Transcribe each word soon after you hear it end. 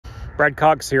Brad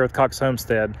Cox here with Cox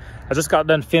Homestead. I just got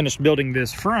done finished building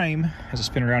this frame as I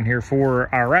spin around here for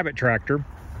our rabbit tractor,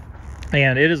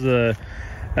 and it is the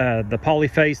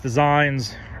Polyface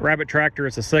Designs rabbit tractor.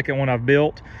 It's the second one I've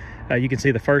built. You can see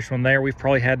the first one there. We've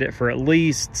probably had it for at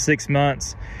least 6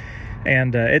 months,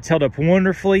 and it's held up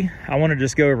wonderfully. I want to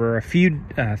just go over a few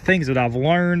things that I've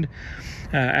learned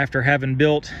after having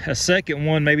built a second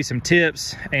one, maybe some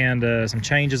tips and some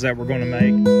changes that we're going to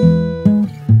make.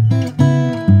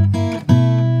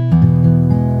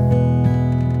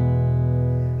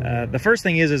 The first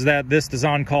thing is that this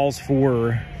design calls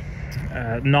for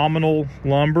nominal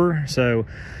lumber. So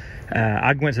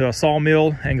I went to a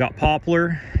sawmill and got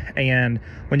poplar, and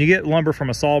when you get lumber from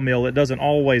a sawmill, it doesn't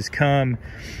always come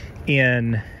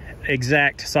in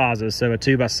exact sizes. So a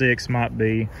 2x6 might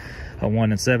be a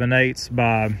 1 7/8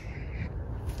 by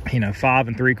 5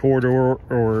 3/4,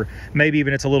 or maybe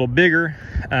even it's a little bigger.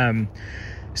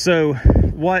 So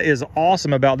what is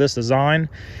awesome about this design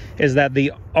is that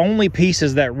the only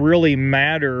pieces that really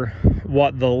matter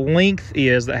what the length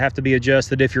is that have to be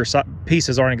adjusted if your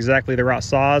pieces aren't exactly the right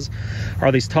size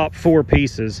are these top 4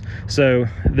 pieces. So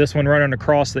this one running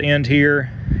across the end here,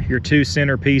 your 2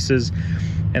 center pieces,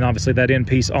 and obviously that end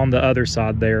piece on the other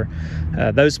side there.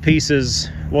 Those pieces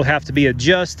will have to be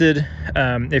adjusted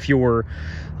if your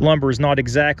lumber is not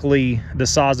exactly the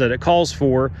size that it calls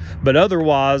for, but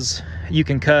otherwise you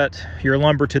can cut your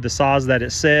lumber to the size that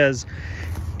it says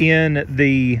in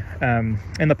the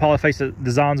Polyface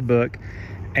Designs book,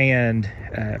 and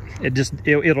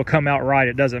it'll come out right.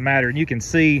 It doesn't matter. And you can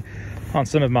see on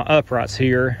some of my uprights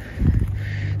here.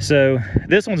 So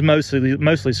this one's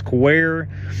mostly square.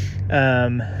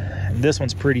 This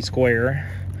one's pretty square.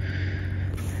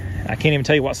 I can't even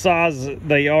tell you what size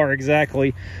they are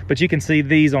exactly, but you can see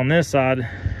these on this side are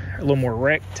a little more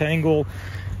rectangle.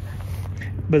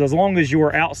 But as long as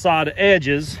your outside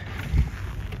edges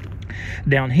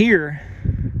down here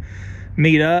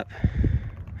meet up,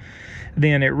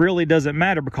 then it really doesn't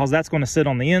matter, because that's going to sit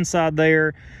on the inside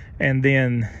there, and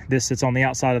then this sits on the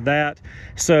outside of that.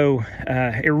 So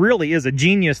it really is a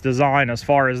genius design as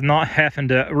far as not having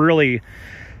to really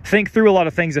think through a lot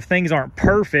of things. If things aren't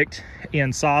perfect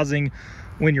in sizing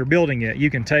when you're building it,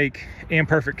 you can take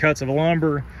imperfect cuts of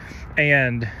lumber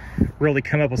and really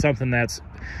come up with something that's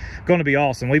going to be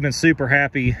awesome. We've been super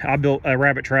happy. I built a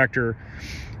rabbit tractor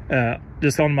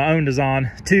just on my own design.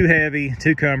 Too heavy,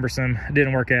 too cumbersome,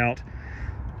 didn't work out.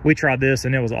 We tried this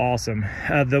and it was awesome.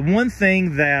 The one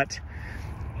thing that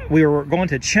we were going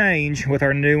to change with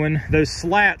our new one, those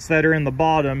slats that are in the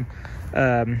bottom,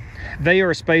 they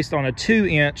are spaced on a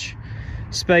 2-inch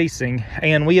spacing,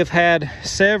 and we have had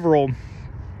several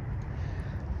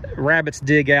rabbits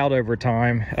dig out over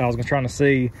time. I was trying to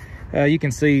see, you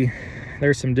can see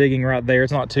there's some digging right there.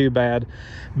 It's not too bad,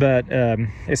 but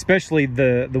especially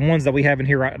the ones that we have in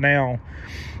here right now,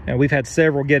 we've had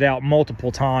several get out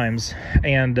multiple times,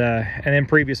 and then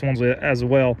previous ones as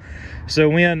well. So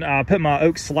when I put my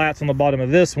oak slats on the bottom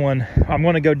of this one, I'm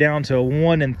going to go down to a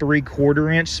 1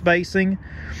 3/4 inch spacing.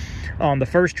 On the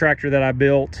first tractor that I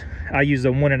built, I used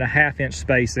a 1 1/2 inch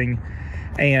spacing,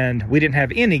 and we didn't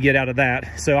have any get out of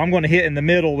that. So I'm going to hit in the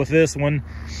middle with this one,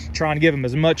 try and give them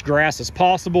as much grass as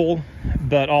possible,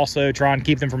 but also try and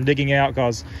keep them from digging out,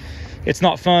 because it's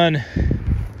not fun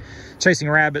chasing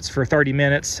rabbits for 30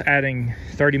 minutes, adding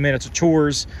 30 minutes of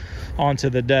chores onto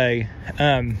the day.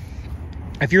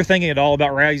 If you're thinking at all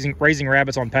about raising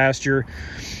rabbits on pasture,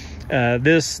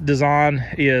 this design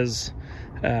is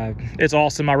it's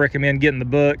awesome. I recommend getting the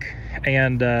book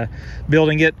and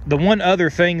building it. The one other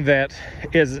thing that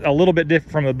is a little bit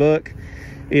different from the book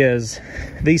is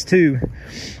these 2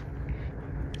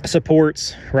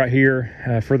 supports right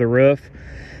here for the roof.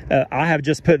 I have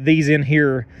just put these in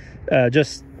here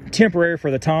just temporary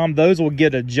for the time. Those will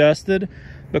get adjusted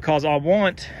because I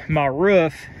want my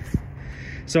roof,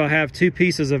 so I have 2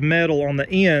 pieces of metal on the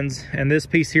ends, and this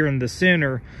piece here in the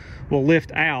center will lift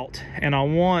out, and I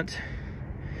want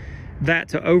that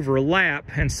to overlap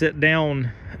and sit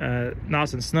down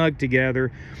nice and snug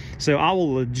together. So I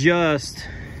will adjust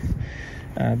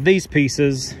these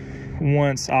pieces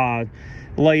once I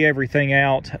lay everything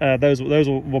out. Those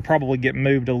will probably get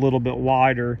moved a little bit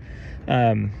wider.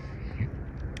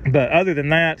 But other than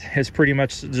that, it's pretty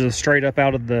much just straight up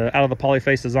out of the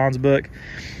Polyface Designs book,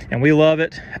 and we love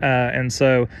it. And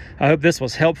so I hope this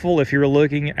was helpful if you're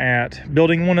looking at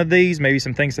building one of these, maybe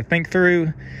some things to think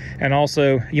through. And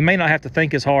also, you may not have to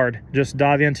think as hard. Just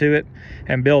dive into it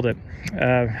and build it.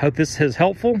 Hope this is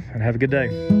helpful, and have a good day.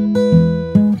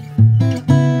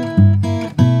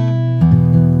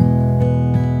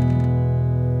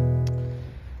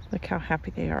 Look how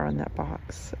happy they are on that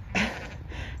box.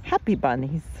 happy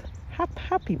bunnies.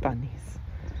 Happy bunnies.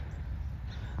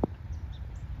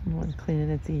 One cleaning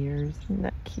its ears. Isn't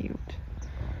that cute?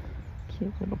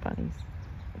 Cute little bunnies.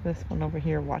 This one over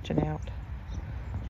here watching out.